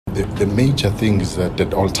the major thing is that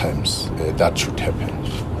at all times that should happen.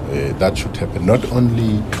 That should happen not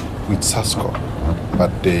only with SASCOC,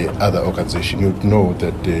 but the other organization. You'd know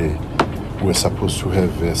that we're supposed to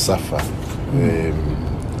have SAFA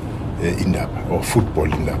Indaba, or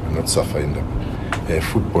football Indaba, not SAFA Indaba,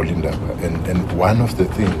 football Indaba. And one of the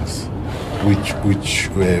things which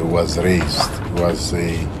was raised was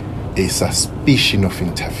a suspicion of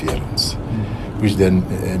interference, which then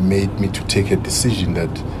made me to take a decision that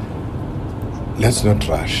let's not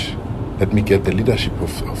rush. Let me get the leadership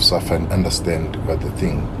of SAFA and understand what the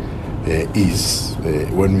thing is.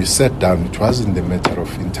 When we sat down, it wasn't a matter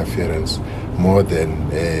of interference more than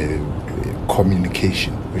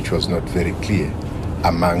communication, which was not very clear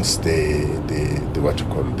amongst the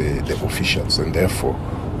officials, and therefore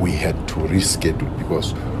we had to reschedule,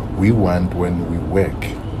 because we want, when we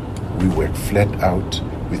work flat out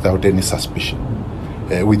without any suspicion,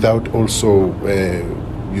 without also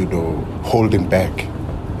holding back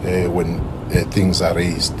when things are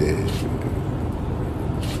raised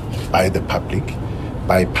by the public,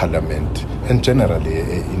 by Parliament, and generally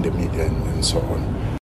in the media and so on.